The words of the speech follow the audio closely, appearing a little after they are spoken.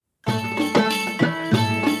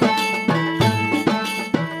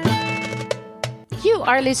You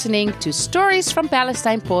are listening to Stories from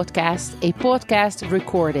Palestine podcast, a podcast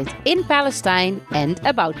recorded in Palestine and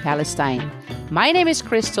about Palestine. My name is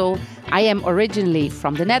Crystal. I am originally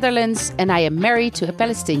from the Netherlands and I am married to a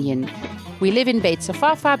Palestinian. We live in Beit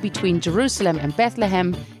Safafa between Jerusalem and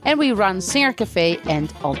Bethlehem, and we run Singer Cafe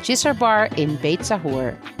and Al Jisr Bar in Beit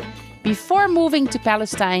Sahur. Before moving to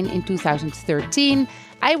Palestine in 2013,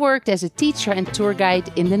 I worked as a teacher and tour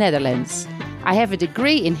guide in the Netherlands. I have a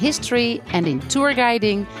degree in history and in tour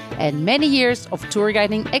guiding and many years of tour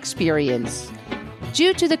guiding experience.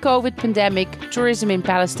 Due to the COVID pandemic, tourism in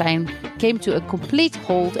Palestine came to a complete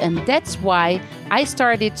halt, and that's why I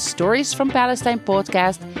started Stories from Palestine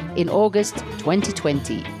podcast in August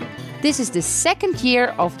 2020. This is the second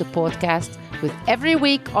year of the podcast, with every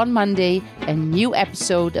week on Monday a new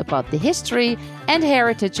episode about the history and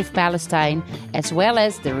heritage of Palestine, as well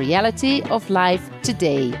as the reality of life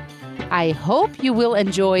today. I hope you will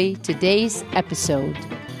enjoy today's episode.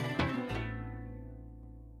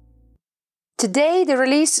 Today, the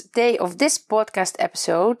release day of this podcast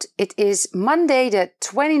episode, it is Monday the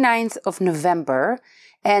 29th of November.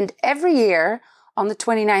 And every year on the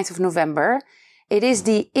 29th of November, it is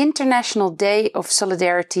the International Day of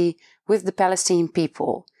Solidarity with the Palestinian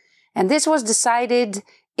people. And this was decided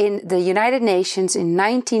in the United Nations in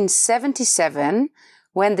 1977,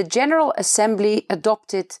 when the General Assembly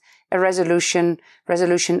adopted a resolution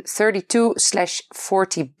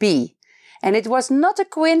 32/40B. And it was not a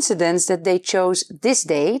coincidence that they chose this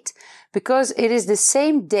date, because it is the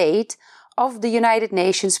same date of the United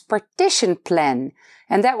Nations partition plan.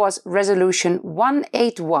 And that was resolution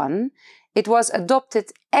 181. It was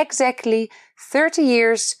adopted exactly 30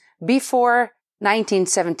 years before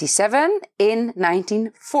 1977 in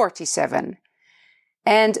 1947.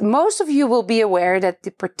 And most of you will be aware that the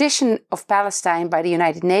partition of Palestine by the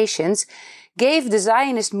United Nations gave the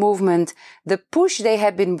Zionist movement the push they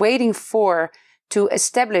had been waiting for to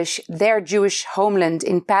establish their Jewish homeland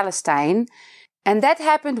in Palestine. And that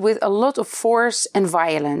happened with a lot of force and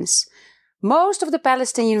violence. Most of the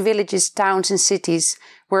Palestinian villages, towns and cities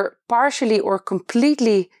were partially or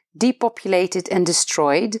completely depopulated and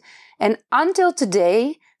destroyed. And until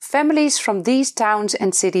today, families from these towns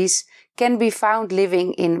and cities can be found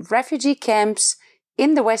living in refugee camps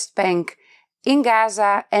in the West Bank, in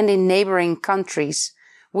Gaza, and in neighboring countries,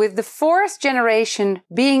 with the fourth generation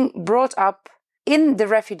being brought up in the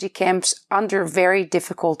refugee camps under very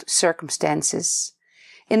difficult circumstances.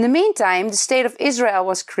 In the meantime, the State of Israel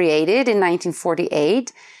was created in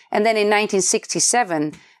 1948, and then in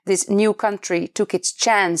 1967, this new country took its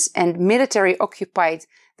chance and military occupied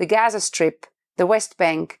the Gaza Strip, the West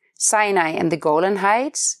Bank, Sinai, and the Golan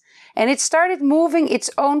Heights. And it started moving its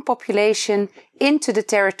own population into the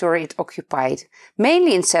territory it occupied,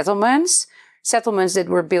 mainly in settlements that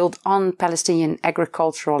were built on Palestinian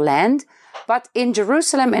agricultural land, but in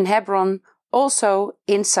Jerusalem and Hebron, also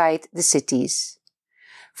inside the cities.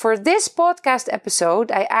 For this podcast episode,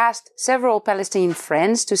 I asked several Palestinian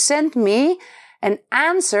friends to send me an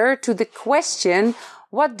answer to the question,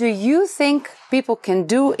 what do you think people can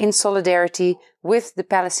do in solidarity with the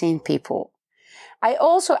Palestinian people? I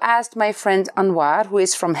also asked my friend Anwar, who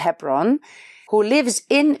is from Hebron, who lives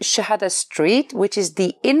in Shahada Street, which is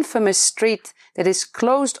the infamous street that is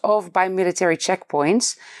closed off by military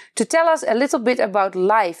checkpoints, to tell us a little bit about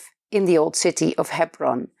life in the old city of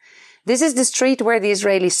Hebron. This is the street where the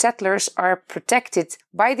Israeli settlers are protected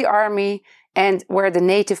by the army and where the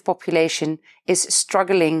native population is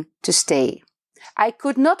struggling to stay. I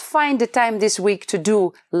could not find the time this week to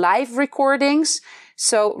do live recordings,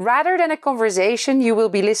 so rather than a conversation, you will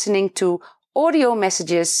be listening to audio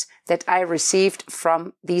messages that I received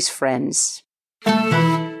from these friends.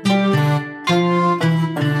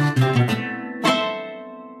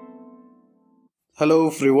 Hello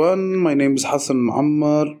everyone, my name is Hassan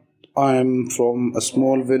Muammar. I'm from a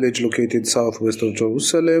small village located southwest of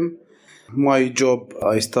Jerusalem. My job,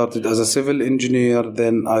 I started as a civil engineer,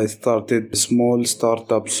 then I started small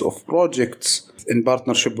startups of projects in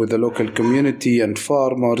partnership with the local community and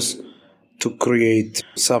farmers to create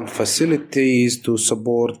some facilities to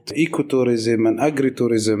support ecotourism and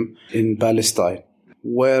agritourism in Palestine,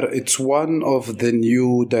 where it's one of the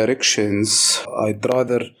new directions. I'd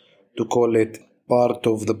rather to call it part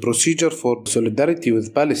of the procedure for solidarity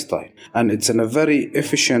with Palestine. And it's in a very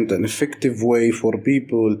efficient and effective way for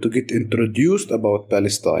people to get introduced about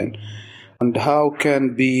Palestine and how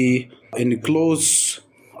can be in close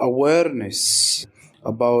awareness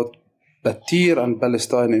about Batir and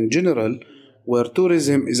Palestine in general, where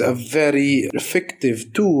tourism is a very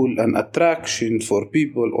effective tool and attraction for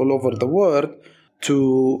people all over the world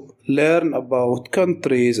to learn about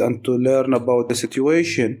countries and to learn about the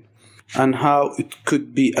situation and how it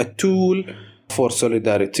could be a tool for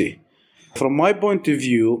solidarity. From my point of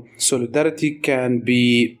view, solidarity can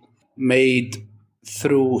be made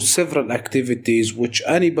through several activities which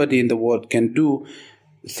anybody in the world can do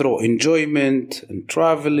through enjoyment and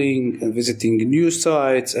traveling and visiting new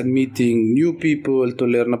sites and meeting new people to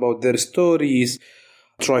learn about their stories,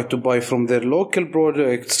 try to buy from their local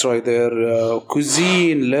products, try their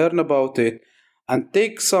cuisine, learn about it, and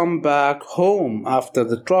take some back home after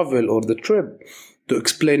the travel or the trip to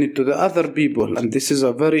explain it to the other people. And this is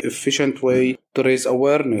a very efficient way to raise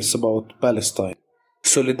awareness about Palestine.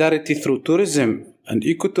 Solidarity through tourism and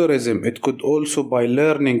ecotourism, it could also by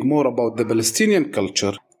learning more about the Palestinian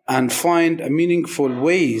culture and find meaningful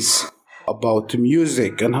ways about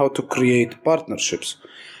music and how to create partnerships.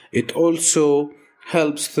 It also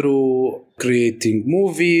helps through creating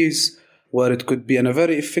movies where it could be in a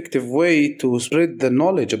very effective way to spread the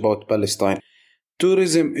knowledge about Palestine.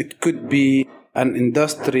 Tourism, it could be an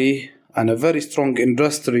industry and a very strong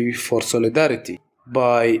industry for solidarity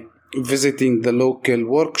by visiting the local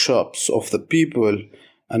workshops of the people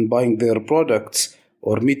and buying their products,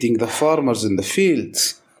 or meeting the farmers in the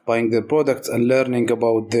fields, buying their products and learning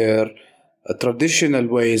about their traditional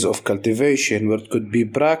ways of cultivation, where it could be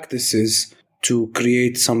practices to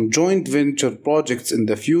create some joint venture projects in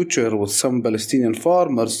the future with some Palestinian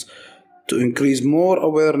farmers to increase more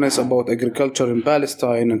awareness about agriculture in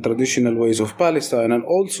Palestine and traditional ways of Palestine, and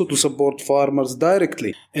also to support farmers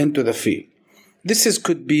directly into the field. This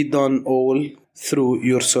could be done all through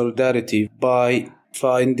your solidarity by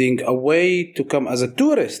finding a way to come as a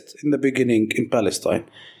tourist in the beginning in Palestine.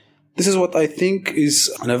 This is what I think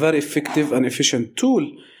is a very effective and efficient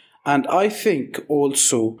tool. And I think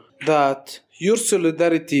also that your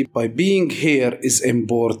solidarity by being here is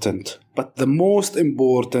important. But the most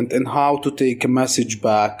important in how to take a message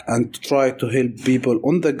back and try to help people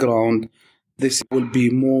on the ground, this will be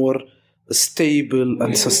more stable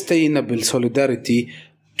and sustainable solidarity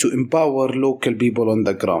to empower local people on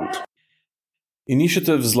the ground.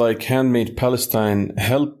 Initiatives like Handmade Palestine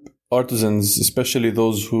help artisans, especially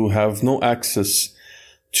those who have no access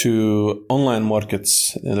to online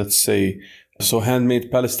markets, let's say. So Handmade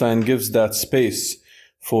Palestine gives that space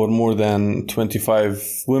for more than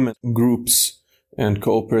 25 women groups and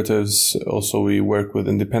cooperatives. Also, we work with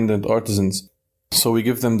independent artisans. So we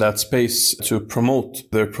give them that space to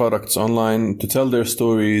promote their products online, to tell their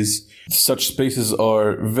stories. Such spaces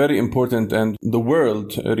are very important, and the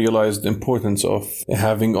world realized the importance of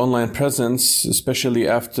having online presence, especially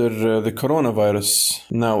after the coronavirus.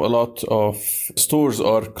 Now a lot of stores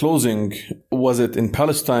are closing, was it in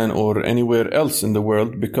Palestine or anywhere else in the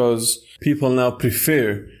world, because people now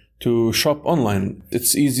prefer to shop online.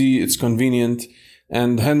 It's easy, it's convenient.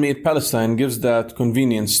 And Handmade Palestine gives that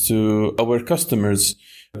convenience to our customers,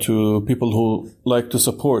 to people who like to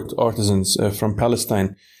support artisans from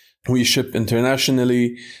Palestine. We ship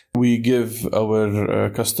internationally. We give our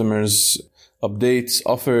customers updates,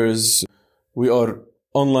 offers. We are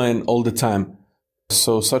online all the time.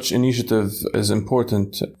 So such initiative is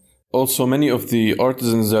important. Also, many of the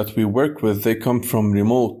artisans that we work with, they come from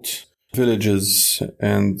remote villages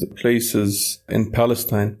and places in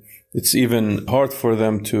Palestine. It's even hard for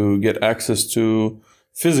them to get access to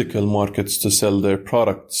physical markets to sell their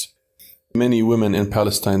products. Many women in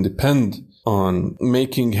Palestine depend on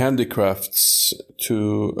making handicrafts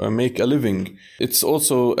to make a living. It's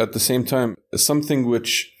also at the same time something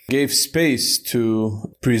which gave space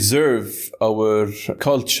to preserve our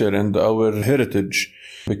culture and our heritage,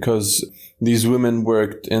 because these women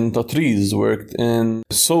worked in tatriz, worked in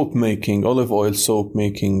soap making, olive oil soap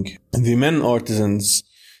making. The men artisans,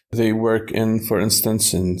 they work in, for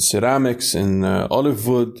instance, in ceramics, in olive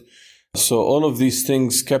wood. So all of these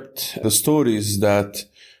things kept the stories that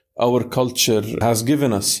our culture has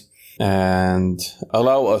given us and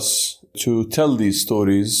allow us to tell these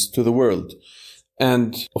stories to the world.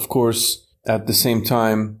 And of course, at the same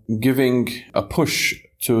time, giving a push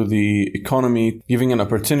to the economy, giving an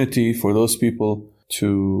opportunity for those people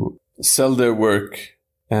to sell their work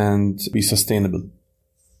and be sustainable.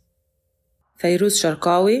 Fayrouz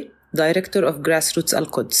Sharqawi, Director of Grassroots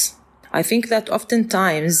Al-Quds. I think that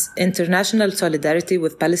oftentimes international solidarity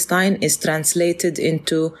with Palestine is translated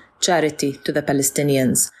into charity to the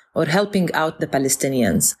Palestinians or helping out the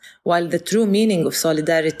Palestinians, while the true meaning of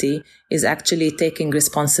solidarity is actually taking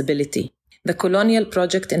responsibility. The colonial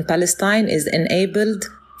project in Palestine is enabled,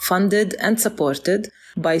 funded, and supported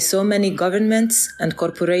by so many governments and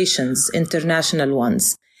corporations, international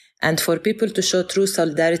ones. And for people to show true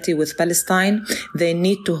solidarity with Palestine, they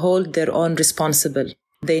need to hold their own responsible.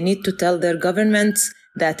 They need to tell their governments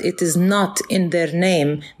that it is not in their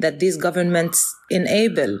name that these governments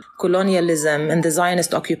enable colonialism and the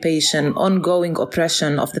Zionist occupation, ongoing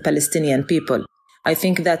oppression of the Palestinian people. I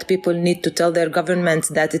think that people need to tell their governments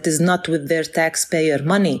that it is not with their taxpayer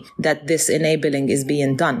money that this enabling is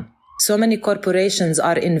being done. So many corporations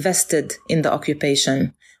are invested in the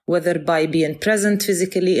occupation, whether by being present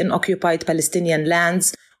physically in occupied Palestinian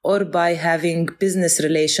lands or by having business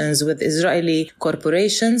relations with Israeli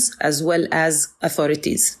corporations as well as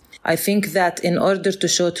authorities. I think that in order to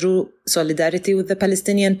show true solidarity with the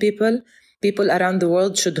Palestinian people, people around the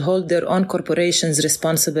world should hold their own corporations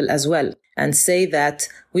responsible as well and say that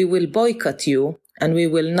we will boycott you and we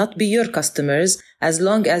will not be your customers as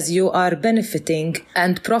long as you are benefiting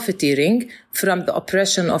and profiteering from the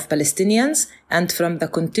oppression of Palestinians and from the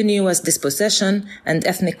continuous dispossession and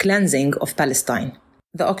ethnic cleansing of Palestine.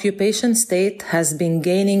 The occupation state has been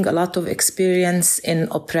gaining a lot of experience in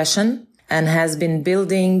oppression and has been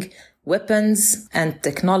building weapons and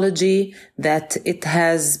technology that it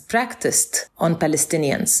has practiced on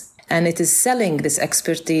Palestinians. And it is selling this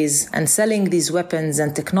expertise and selling these weapons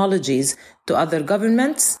and technologies to other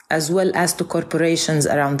governments as well as to corporations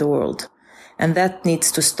around the world. And that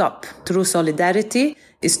needs to stop. True solidarity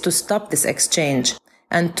is to stop this exchange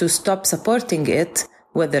and to stop supporting it,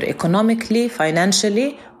 whether economically,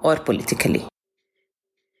 financially, or politically.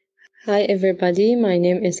 Hi everybody, my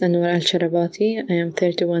name is Anwar Al-Sharabati. I am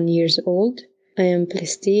 31 years old. I am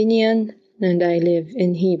Palestinian and I live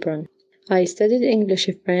in Hebron. I studied English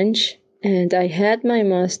and French and I had my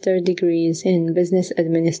master's degrees in business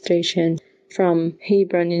administration from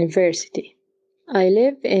Hebron University. I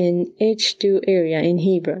live in H2 area in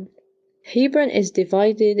Hebron. Hebron is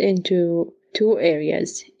divided into two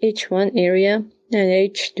areas, H1 area and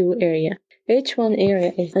H2 area. H1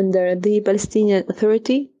 area is under the Palestinian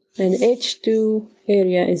Authority and H2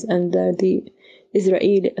 area is under the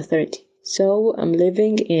Israeli Authority. So I'm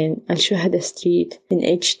living in Al-Shuhada Street in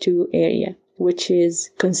H2 area, which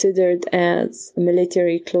is considered as a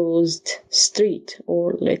military closed street,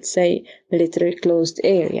 or let's say military closed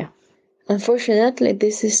area. Unfortunately,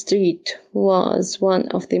 this street was one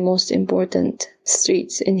of the most important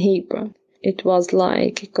streets in Hebron. It was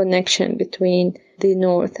like a connection between the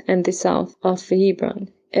north and the south of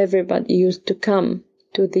Hebron. Everybody used to come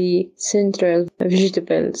to the central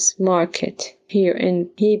vegetables market here in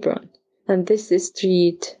Hebron. And this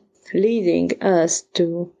street leading us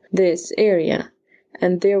to this area.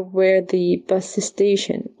 And there were the bus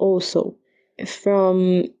station also.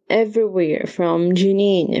 From everywhere, from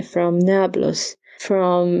Jenin, from Nablus,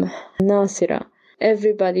 from Nasira.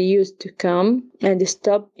 Everybody used to come and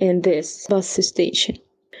stop in this bus station.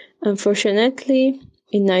 Unfortunately,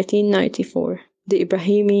 in 1994, the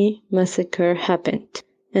Ibrahimi massacre happened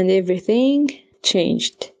and everything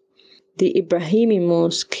changed. The Ibrahimi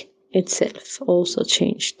Mosque itself also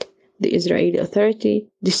changed. The Israeli Authority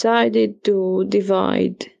decided to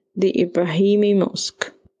divide the Ibrahimi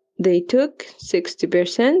Mosque. They took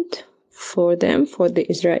 60% for them, for the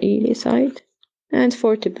Israeli side, and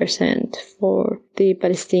 40% for the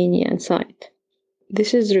Palestinian side.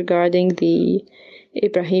 This is regarding the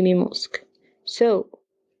Ibrahimi Mosque. So,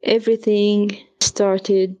 everything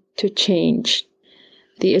started to change.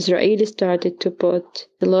 The Israelis started to put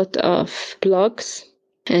a lot of blocks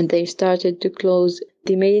and they started to close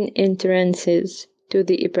the main entrances to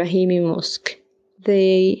the Ibrahimi Mosque.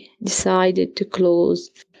 They decided to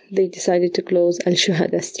close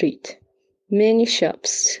Al-Shuhada Street. Many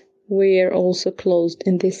shops were also closed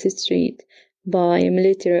in this street by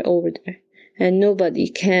military order, and nobody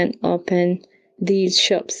can open these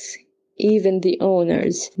shops, even the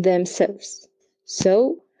owners themselves.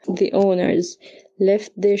 So the owners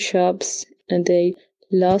left their shops and they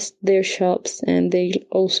lost their shops and they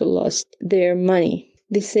also lost their money.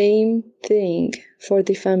 The same thing for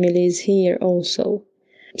the families here also.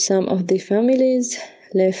 Some of the families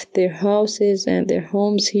left their houses and their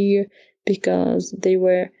homes here because they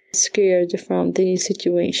were scared from the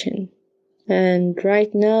situation. And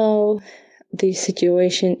right now, the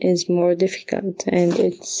situation is more difficult and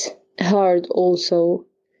it's hard also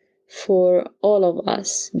for all of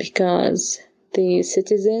us because the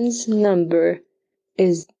citizens' number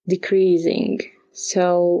is decreasing.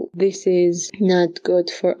 So this is not good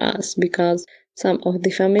for us because some of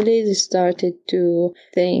the families started to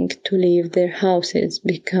think to leave their houses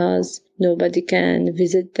because nobody can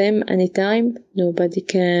visit them anytime, nobody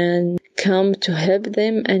can come to help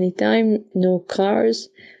them anytime, no cars,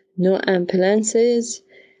 no ambulances.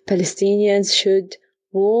 Palestinians should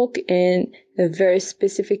walk and very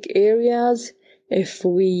specific areas. If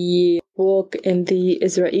we walk in the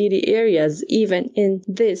Israeli areas, even in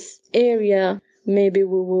this area, maybe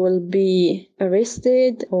we will be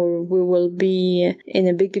arrested or we will be in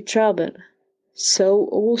a big trouble. So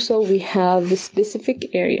also we have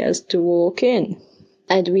specific areas to walk in.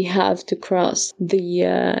 And we have to cross the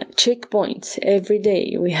checkpoints every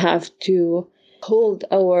day. We have to hold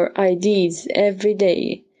our IDs every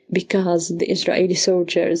day because the Israeli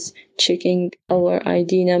soldiers checking our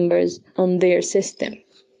ID numbers on their system.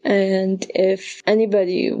 And if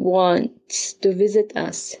anybody wants to visit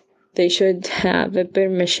us, they should have a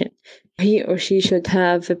permission. He or she should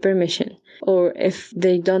have a permission. Or if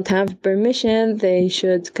they don't have permission, they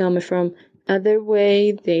should come from other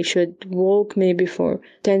way. They should walk maybe for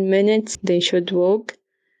 10 minutes. They should walk.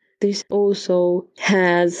 This also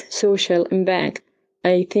has social impact.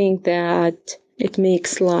 I think that it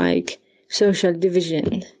makes like social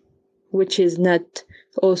division, which is not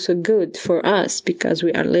also good for us because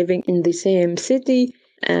we are living in the same city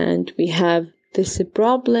and we have this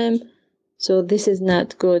problem. So this is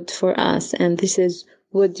not good for us, and this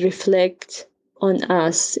would reflect on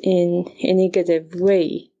us in a negative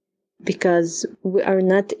way because we are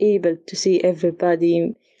not able to see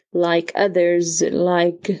everybody like others,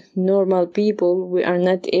 like normal people. We are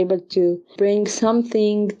not able to bring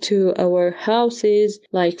something to our houses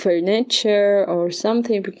like furniture or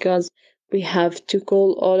something because we have to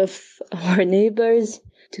call all of our neighbors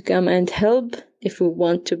to come and help if we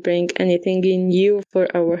want to bring anything new for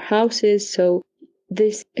our houses. So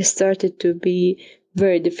this started to be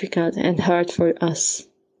very difficult and hard for us.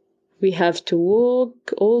 We have to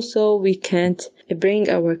walk. Also, we can't bring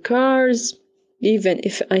our cars. Even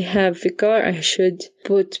if I have a car, I should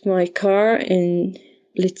put my car in,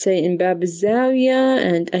 let's say, in Bab al-Zawiya,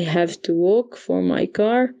 and I have to walk for my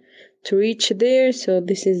car to reach there. So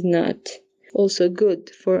this is not also good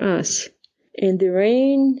for us. In the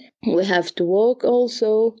rain, we have to walk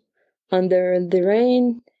also under the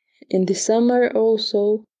rain. In the summer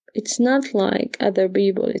also, it's not like other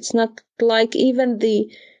people. It's not like even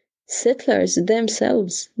the settlers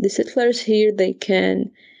themselves. The settlers here, they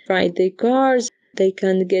can ride their cars, they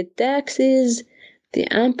can get taxis, the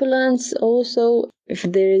ambulance also. If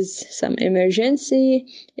there is some emergency,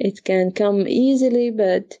 it can come easily,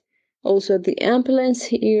 but also the ambulance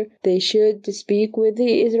here, they should speak with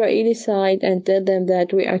the Israeli side and tell them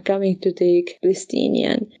that we are coming to take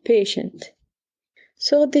Palestinian patient.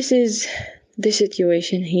 So this is the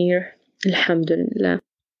situation here, alhamdulillah.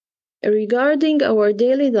 Regarding our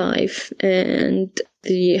daily life and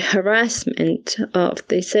the harassment of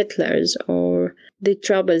the settlers or the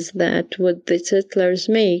troubles that would the settlers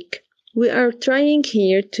make, we are trying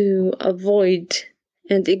here to avoid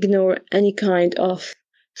and ignore any kind of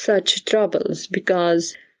such troubles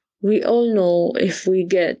because we all know if we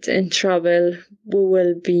get in trouble, we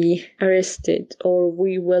will be arrested or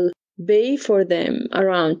we will pay for them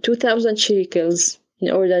around 2,000 shekels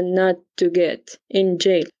in order not to get in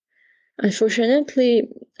jail. Unfortunately,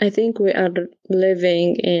 I think we are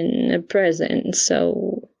living in a prison,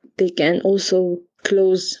 so they can also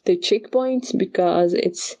close the checkpoints because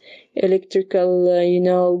it's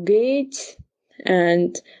electrical, gates,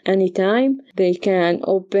 and anytime they can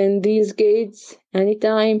open these gates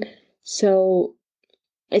anytime. So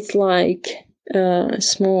it's like a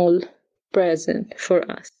small prison for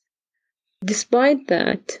us. Despite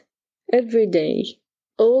that, every day,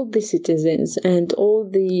 all the citizens and all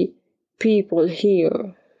the people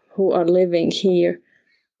here who are living here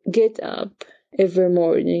get up every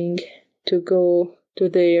morning to go to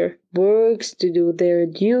their works, to do their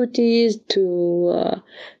duties, to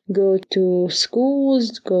go to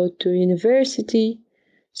schools, go to university.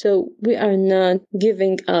 So we are not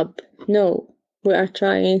giving up. No, we are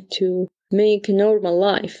trying to make a normal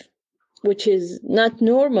life, which is not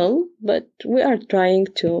normal, but we are trying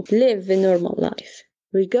to live a normal life.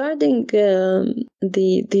 Regarding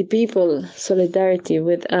the people solidarity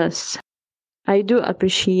with us, I do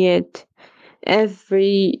appreciate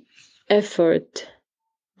every effort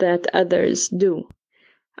that others do.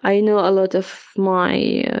 I know a lot of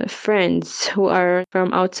my friends who are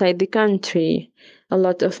from outside the country, a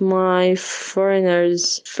lot of my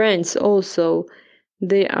foreigners friends also,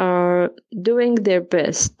 they are doing their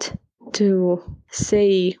best to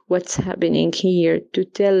say what's happening here, to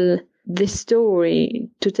tell the story,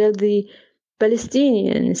 to tell the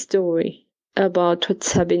Palestinian story about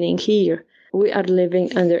what's happening here. We are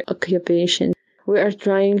living under occupation. We are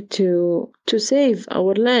trying to save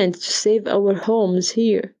our land, to save our homes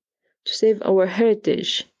here, to save our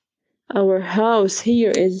heritage. Our house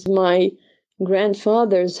here is my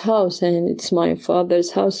grandfather's house, and it's my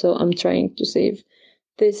father's house, so I'm trying to save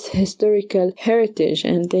this historical heritage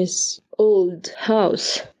and this old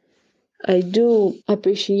house. I do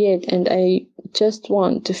appreciate, and I just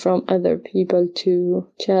want from other people to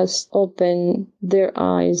just open their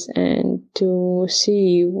eyes and to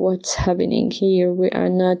see what's happening here. We are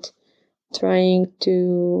not trying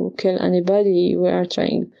to kill anybody. We are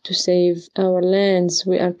trying to save our lands.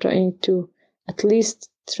 We are trying to at least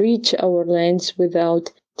reach our lands without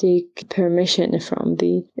take permission from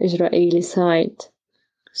the Israeli side.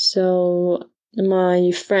 So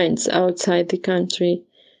my friends outside the country,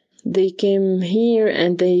 they came here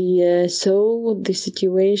and they saw the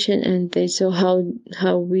situation and they saw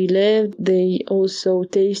how we live. They also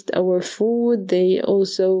taste our food. They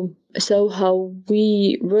also saw how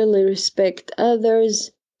we really respect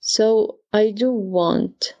others. So I do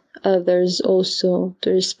want others also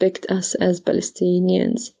to respect us as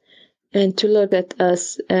Palestinians and to look at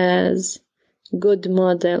us as good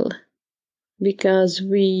model, because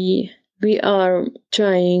we are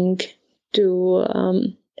trying to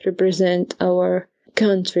represent our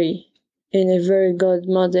country in a very good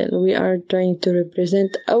model. We are trying to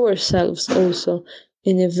represent ourselves also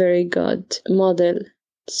in a very good model.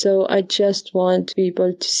 So I just want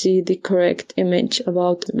people to see the correct image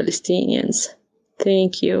about the Palestinians.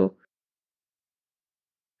 Thank you.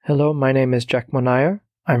 Hello, my name is Jack Monayer.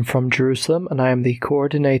 I'm from Jerusalem and I am the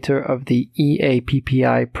coordinator of the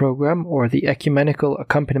EAPPI program, or the Ecumenical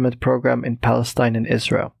Accompaniment Program in Palestine and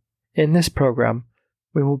Israel. In this program,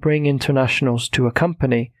 we will bring internationals to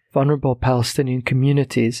accompany vulnerable Palestinian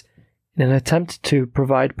communities in an attempt to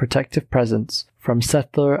provide protective presence from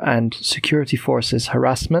settler and security forces'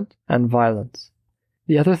 harassment and violence.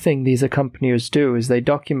 The other thing these accompaniers do is they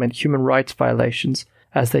document human rights violations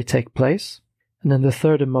as they take place. And then the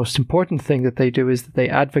third and most important thing that they do is that they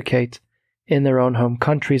advocate in their own home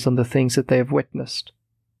countries on the things that they have witnessed.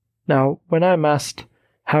 Now, when I'm asked,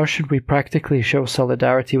 how should we practically show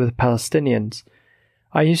solidarity with Palestinians,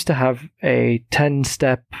 I used to have a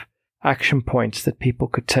 10-step action points that people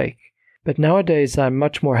could take. But nowadays, I'm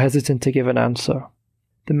much more hesitant to give an answer.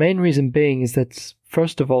 The main reason being is that,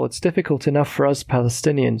 first of all, it's difficult enough for us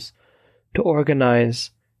Palestinians to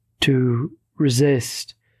organize, to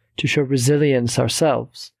resist, to show resilience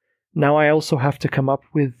ourselves. Now I also have to come up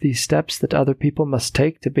with the steps that other people must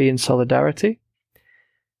take to be in solidarity.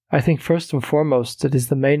 I think first and foremost it is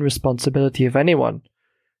the main responsibility of anyone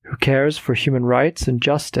who cares for human rights and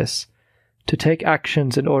justice to take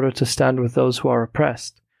actions in order to stand with those who are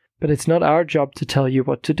oppressed. But it's not our job to tell you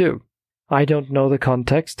what to do. I don't know the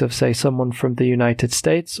context of, say, someone from the United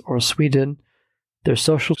States or Sweden, their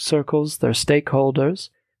social circles, their stakeholders.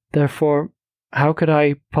 Therefore, how could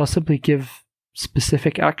I possibly give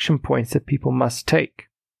specific action points that people must take?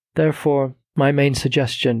 Therefore, my main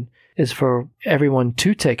suggestion is for everyone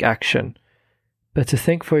to take action, but to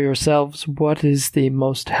think for yourselves what is the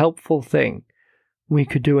most helpful thing we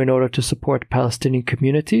could do in order to support Palestinian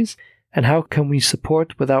communities, and how can we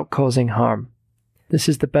support without causing harm. This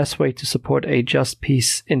is the best way to support a just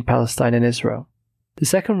peace in Palestine and Israel. The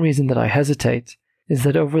second reason that I hesitate is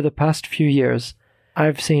that over the past few years,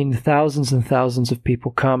 I've seen thousands and thousands of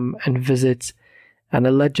people come and visit and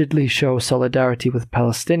allegedly show solidarity with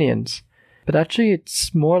Palestinians. But actually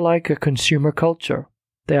it's more like a consumer culture.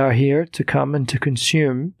 They are here to come and to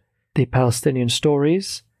consume the Palestinian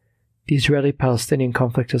stories, the Israeli-Palestinian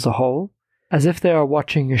conflict as a whole, as if they are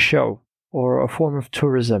watching a show or a form of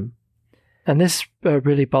tourism. And this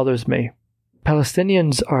really bothers me.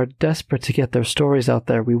 Palestinians are desperate to get their stories out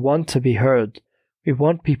there. We want to be heard. We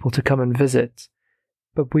want people to come and visit.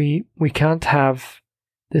 But we can't have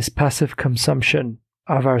this passive consumption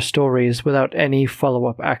of our stories without any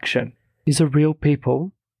follow-up action. These are real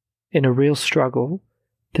people in a real struggle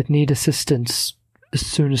that need assistance as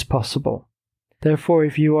soon as possible. Therefore,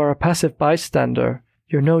 if you are a passive bystander,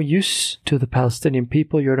 you're no use to the Palestinian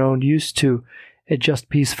people, you're no use to a just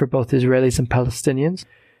peace for both Israelis and Palestinians.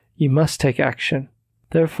 You must take action.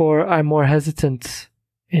 Therefore, I'm more hesitant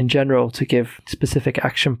in general to give specific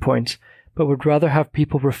action points, but would rather have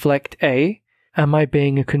people reflect A, am I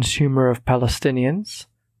being a consumer of Palestinians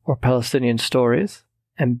or Palestinian stories?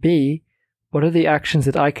 And B, what are the actions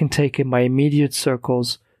that I can take in my immediate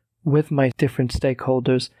circles with my different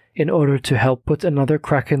stakeholders in order to help put another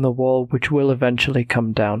crack in the wall which will eventually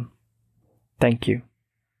come down? Thank you.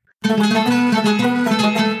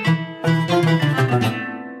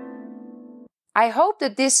 I hope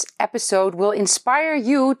that this episode will inspire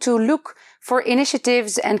you to look for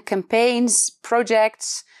initiatives and campaigns,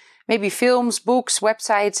 projects, maybe films, books,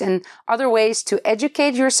 websites, and other ways to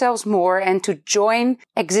educate yourselves more and to join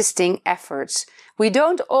existing efforts. We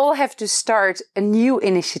don't all have to start a new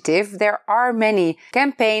initiative. There are many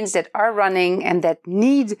campaigns that are running and that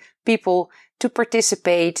need people to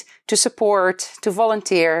participate, to support, to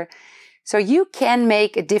volunteer. So you can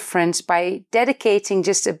make a difference by dedicating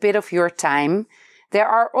just a bit of your time. There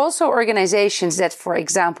are also organizations that, for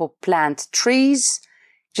example, plant trees,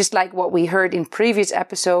 just like what we heard in previous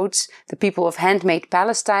episodes, the people of Handmade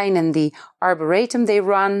Palestine and the Arboretum they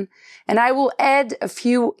run. And I will add a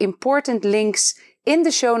few important links in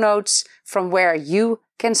the show notes from where you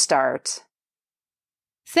can start.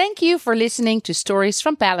 Thank you for listening to Stories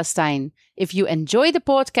from Palestine. If you enjoy the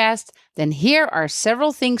podcast, then here are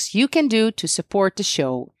several things you can do to support the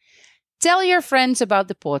show. Tell your friends about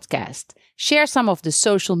the podcast. Share some of the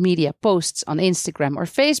social media posts on Instagram or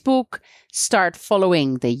Facebook. Start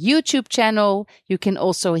following the YouTube channel. You can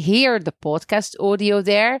also hear the podcast audio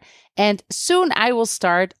there. And soon I will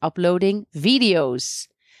start uploading videos.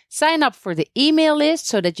 Sign up for the email list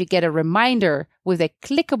so that you get a reminder with a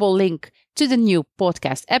clickable link to the new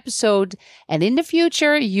podcast episode. And in the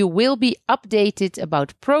future, you will be updated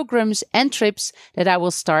about programs and trips that I will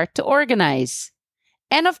start to organize.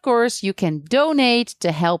 And of course, you can donate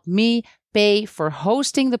to help me pay for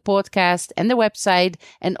hosting the podcast and the website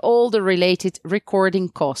and all the related recording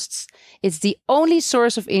costs. It's the only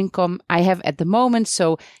source of income I have at the moment,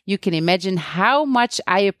 so you can imagine how much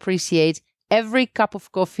I appreciate every cup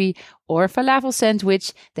of coffee or falafel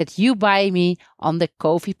sandwich that you buy me on the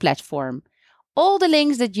Ko-fi platform. All the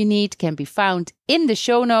links that you need can be found in the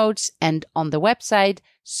show notes and on the website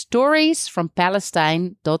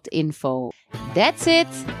storiesfrompalestine.info. That's it.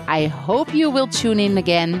 I hope you will tune in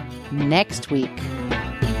again next week.